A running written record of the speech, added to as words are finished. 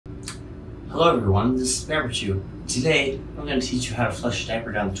Hello everyone, this is Pamperchu. Today, I'm going to teach you how to flush a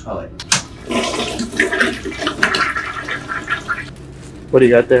diaper down the toilet. What do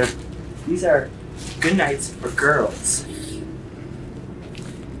you got there? These are good nights for girls.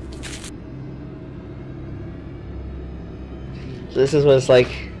 So this is what it's like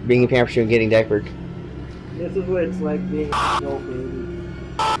being a Pamperchu and getting diapered. This is what it's like being an old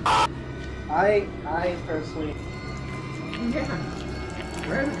baby. I personally... Yeah.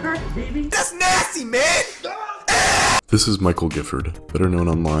 Where's the carpet, baby? That's nasty, man! This is Michael Gifford, better known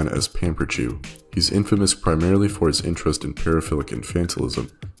online as Pamperchu. He's infamous primarily for his interest in paraphilic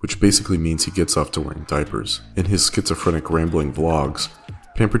infantilism, which basically means he gets off to wearing diapers. In his schizophrenic rambling vlogs,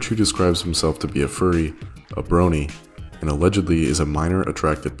 Pamperchu describes himself to be a furry, a brony, and allegedly is a minor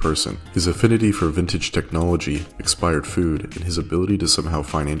attracted person. His affinity for vintage technology, expired food, and his ability to somehow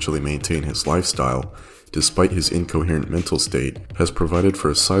financially maintain his lifestyle, despite his incoherent mental state, has provided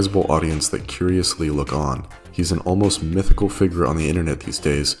for a sizable audience that curiously look on. He's an almost mythical figure on the internet these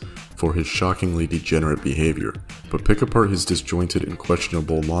days for his shockingly degenerate behavior, but pick apart his disjointed and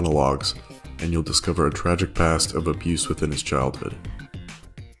questionable monologues, and you'll discover a tragic past of abuse within his childhood.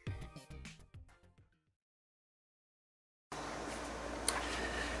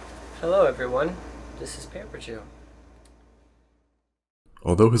 Hello everyone, this is Pamperchu.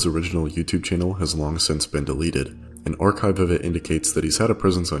 Although his original YouTube channel has long since been deleted, an archive of it indicates that he's had a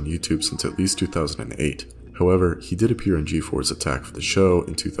presence on YouTube since at least 2008. However, he did appear in G4's Attack for the Show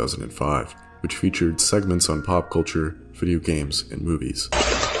in 2005, which featured segments on pop culture, video games, and movies.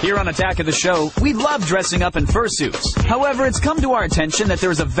 Here on Attack of the Show, we love dressing up in fursuits. However, it's come to our attention that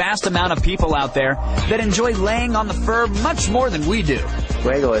there's a vast amount of people out there that enjoy laying on the fur much more than we do.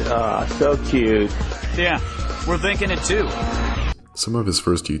 Wiggle it, so cute. Yeah, we're thinking it too. Some of his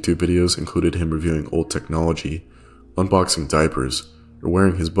first YouTube videos included him reviewing old technology, unboxing diapers, or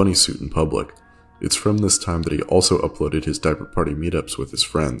wearing his bunny suit in public. It's from this time that he also uploaded his diaper party meetups with his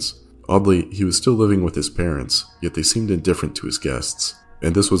friends. Oddly, he was still living with his parents, yet they seemed indifferent to his guests.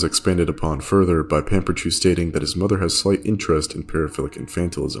 And this was expanded upon further by Pamperchu stating that his mother has slight interest in paraphilic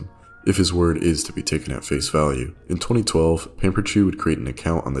infantilism, if his word is to be taken at face value. In 2012, Pamperchu would create an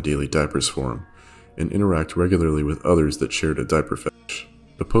account on the Daily Diapers forum, and interact regularly with others that shared a diaper fetish.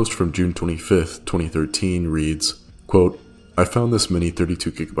 The post from June 25th, 2013 reads, quote, "I found this mini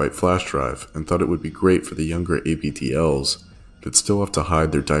 32GB flash drive and thought it would be great for the younger ABDLs that still have to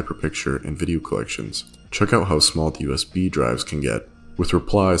hide their diaper picture and video collections. Check out how small the USB drives can get," with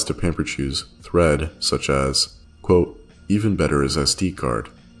replies to Pamperchu's thread such as, quote, "Even better is SD card.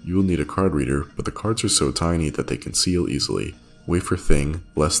 You will need a card reader, but the cards are so tiny that they conceal easily. Wafer thing,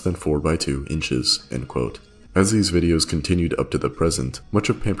 less than 4x2 inches, end quote. As these videos continued up to the present, much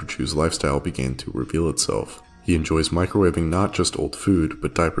of Pamperchu's lifestyle began to reveal itself. He enjoys microwaving not just old food,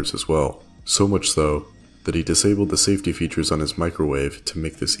 but diapers as well. So much so, that he disabled the safety features on his microwave to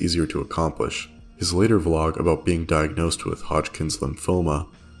make this easier to accomplish. His later vlog about being diagnosed with Hodgkin's lymphoma,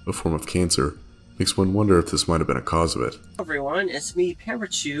 a form of cancer, makes one wonder if this might have been a cause of it. Hello everyone, it's me,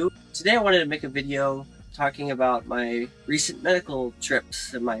 Pamperchu. Today I wanted to make a video talking about my recent medical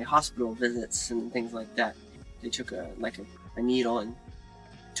trips and my hospital visits and things like that. They took a needle and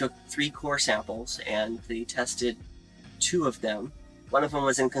took 3 core samples, and they tested 2 of them. One of them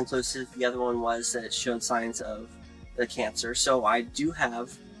was inconclusive, the other one was that it showed signs of the cancer. So I do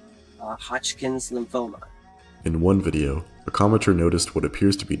have Hodgkin's lymphoma. In one video, a commenter noticed what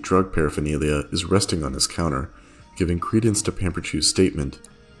appears to be drug paraphernalia is resting on his counter, giving credence to Pamperchu's statement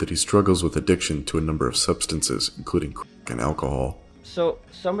that he struggles with addiction to a number of substances, including crack and alcohol. So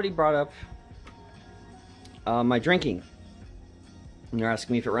somebody brought up my drinking. And they're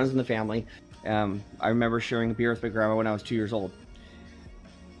asking me if it runs in the family. I remember sharing a beer with my grandma when I was 2 years old.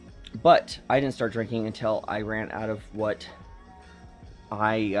 But I didn't start drinking until I ran out of what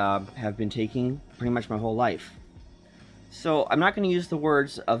I have been taking pretty much my whole life. So I'm not going to use the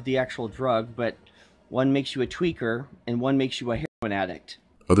words of the actual drug, but one makes you a tweaker and one makes you a heroin addict.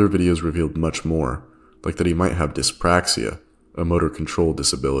 Other videos revealed much more, like that he might have dyspraxia, a motor control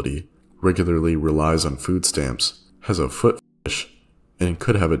disability, regularly relies on food stamps, has a foot fetish, and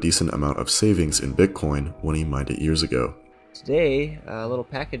could have a decent amount of savings in Bitcoin when he mined it years ago. Today, a little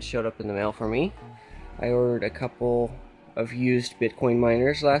package showed up in the mail for me. I ordered a couple of used Bitcoin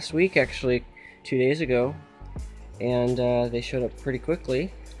miners last week, actually 2 days ago, and they showed up pretty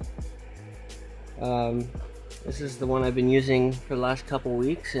quickly. This is the one I've been using for the last couple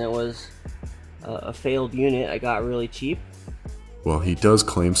weeks, and it was a failed unit I got really cheap. While he does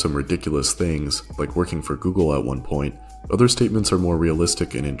claim some ridiculous things, like working for Google at one point, other statements are more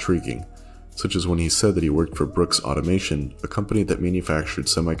realistic and intriguing. such as when he said that he worked for Brooks Automation, a company that manufactured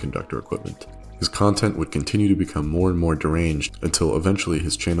semiconductor equipment. His content would continue to become more and more deranged until eventually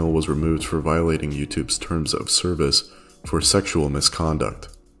his channel was removed for violating YouTube's terms of service for sexual misconduct.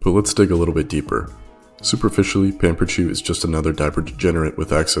 But let's dig a little bit deeper. Superficially, Pamperchu is just another diaper degenerate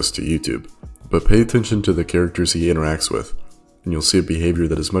with access to YouTube. But pay attention to the characters he interacts with, and you'll see a behavior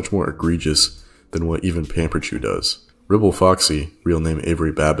that is much more egregious than what even Pamperchu does. Rebel Foxy, real name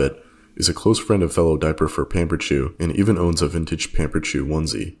Avery Babbitt, is a close friend of fellow diaper for Pamperchu and even owns a vintage Pamperchu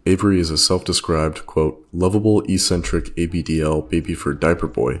onesie. Avery is a self-described, quote, lovable, eccentric ABDL baby for diaper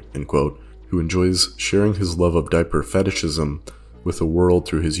boy, end quote, who enjoys sharing his love of diaper fetishism with the world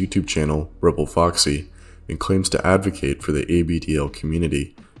through his YouTube channel, Rebel Foxy, and claims to advocate for the ABDL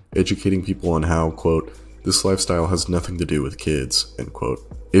community, educating people on how, quote, this lifestyle has nothing to do with kids, end quote.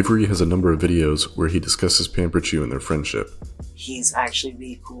 Avery has a number of videos where he discusses Pamperchu and their friendship. He's actually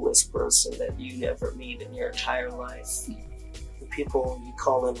the coolest person that you'd ever meet in your entire life. The people, you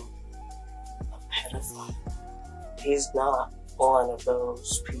call him a pedophile. He's not one of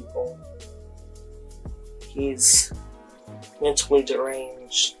those people. He's mentally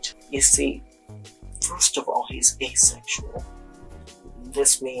deranged. You see, first of all, he's asexual.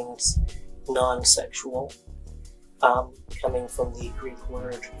 This means non-sexual, coming from the Greek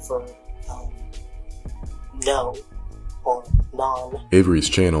word for no or non. Avery's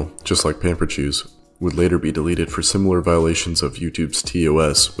channel, just like Pamperchu's, would later be deleted for similar violations of YouTube's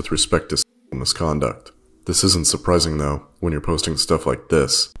TOS with respect to sexual misconduct. This isn't surprising though, when you're posting stuff like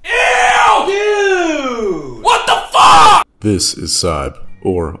this. Ew! Dude! What the fuck? This is Saib,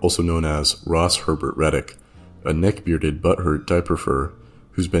 or also known as Ross Herbert Reddick, a neck-bearded butthurt diaper fur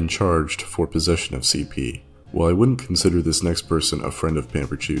who's been charged for possession of CP. While I wouldn't consider this next person a friend of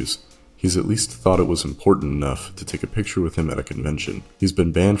Pamperchu's, he's at least thought it was important enough to take a picture with him at a convention. He's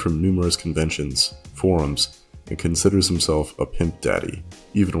been banned from numerous conventions, forums, and considers himself a pimp daddy.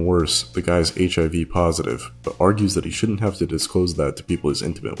 Even worse, the guy's HIV positive, but argues that he shouldn't have to disclose that to people he's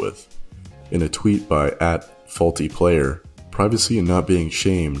intimate with. In a tweet by @FaultyPlayer, privacy and not being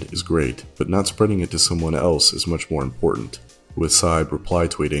shamed is great, but not spreading it to someone else is much more important, with Saib reply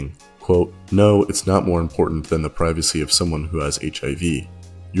tweeting, quote, no, it's not more important than the privacy of someone who has HIV.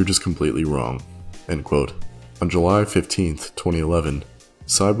 You're just completely wrong, end quote. On July 15th, 2011,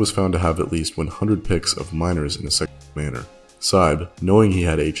 Saib was found to have at least 100 pics of minors in a sexual manner. Saib, knowing he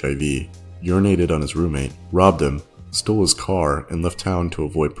had HIV, urinated on his roommate, robbed him, stole his car, and left town to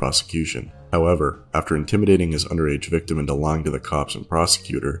avoid prosecution. However, after intimidating his underage victim into lying to the cops and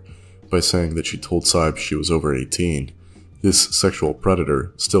prosecutor by saying that she told Saib she was over 18, this sexual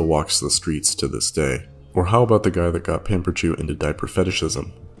predator still walks the streets to this day. Or how about the guy that got Pamperchu into diaper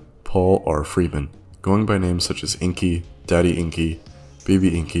fetishism? Paul R. Freeman, going by names such as Inky, Daddy Inky,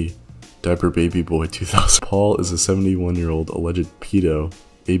 Baby Inky, Diaper Baby Boy 2000. Paul is a 71-year-old alleged pedo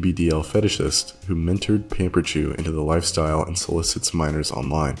ABDL fetishist who mentored Pamperchu into the lifestyle and solicits minors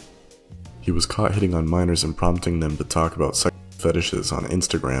online. He was caught hitting on minors and prompting them to talk about sexual fetishes on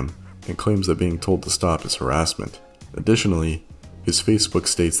Instagram, and claims that being told to stop is harassment. Additionally, his Facebook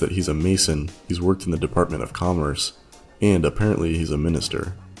states that he's a Mason, he's worked in the Department of Commerce, and apparently he's a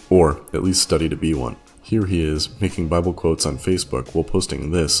minister, or at least studied to be one. Here he is, making Bible quotes on Facebook while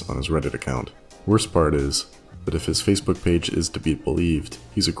posting this on his Reddit account. Worst part is that if his Facebook page is to be believed,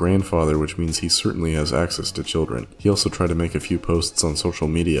 he's a grandfather, which means he certainly has access to children. He also tried to make a few posts on social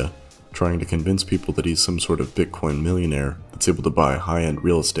media, trying to convince people that he's some sort of Bitcoin millionaire that's able to buy high-end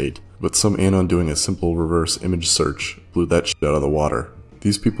real estate, but some anon doing a simple reverse image search blew that shit out of the water.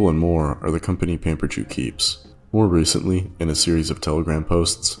 These people and more are the company Pamperchu keeps. More recently, in a series of Telegram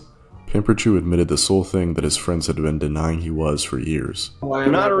posts, Pamperchu admitted the sole thing that his friends had been denying he was for years.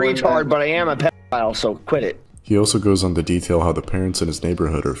 I'm not a retard, but I am a pedophile, so quit it. He also goes on to detail how the parents in his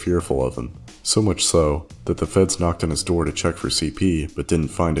neighborhood are fearful of him. So much so, that the feds knocked on his door to check for CP, but didn't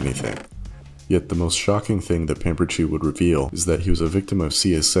find anything. Yet the most shocking thing that Pamperchu would reveal is that he was a victim of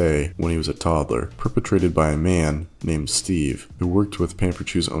CSA when he was a toddler, perpetrated by a man named Steve, who worked with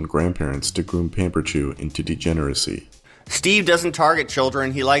Pamperchu's own grandparents to groom Pamperchu into degeneracy. Steve doesn't target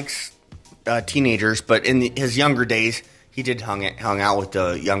children. He likes teenagers, but in his younger days, he did hung out with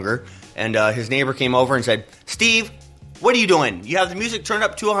the younger. And his neighbor came over and said, Steve, what are you doing? You have the music turned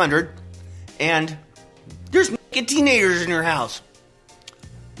up to 100, and there's naked teenagers in your house.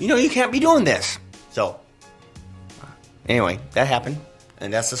 You know, you can't be doing this. So, anyway, that happened,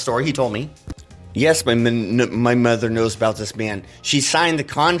 and that's the story he told me. Yes, my mother knows about this man. She signed the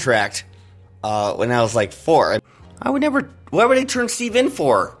contract when I was like 4. I would never... Why would I turn Steve in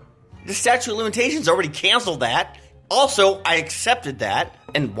for? The statute of limitations already canceled that. Also, I accepted that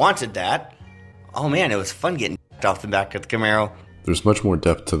and wanted that. Oh man, it was fun getting off the back of the Camaro. There's much more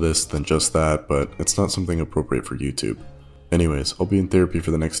depth to this than just that, but it's not something appropriate for YouTube. Anyways, I'll be in therapy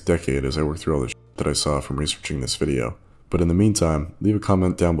for the next decade as I work through all the shit that I saw from researching this video. But in the meantime, leave a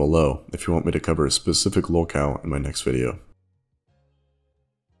comment down below if you want me to cover a specific locale in my next video.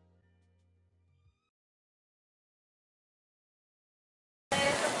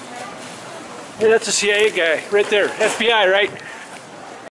 Hey, that's a CIA guy right there. FBI, right?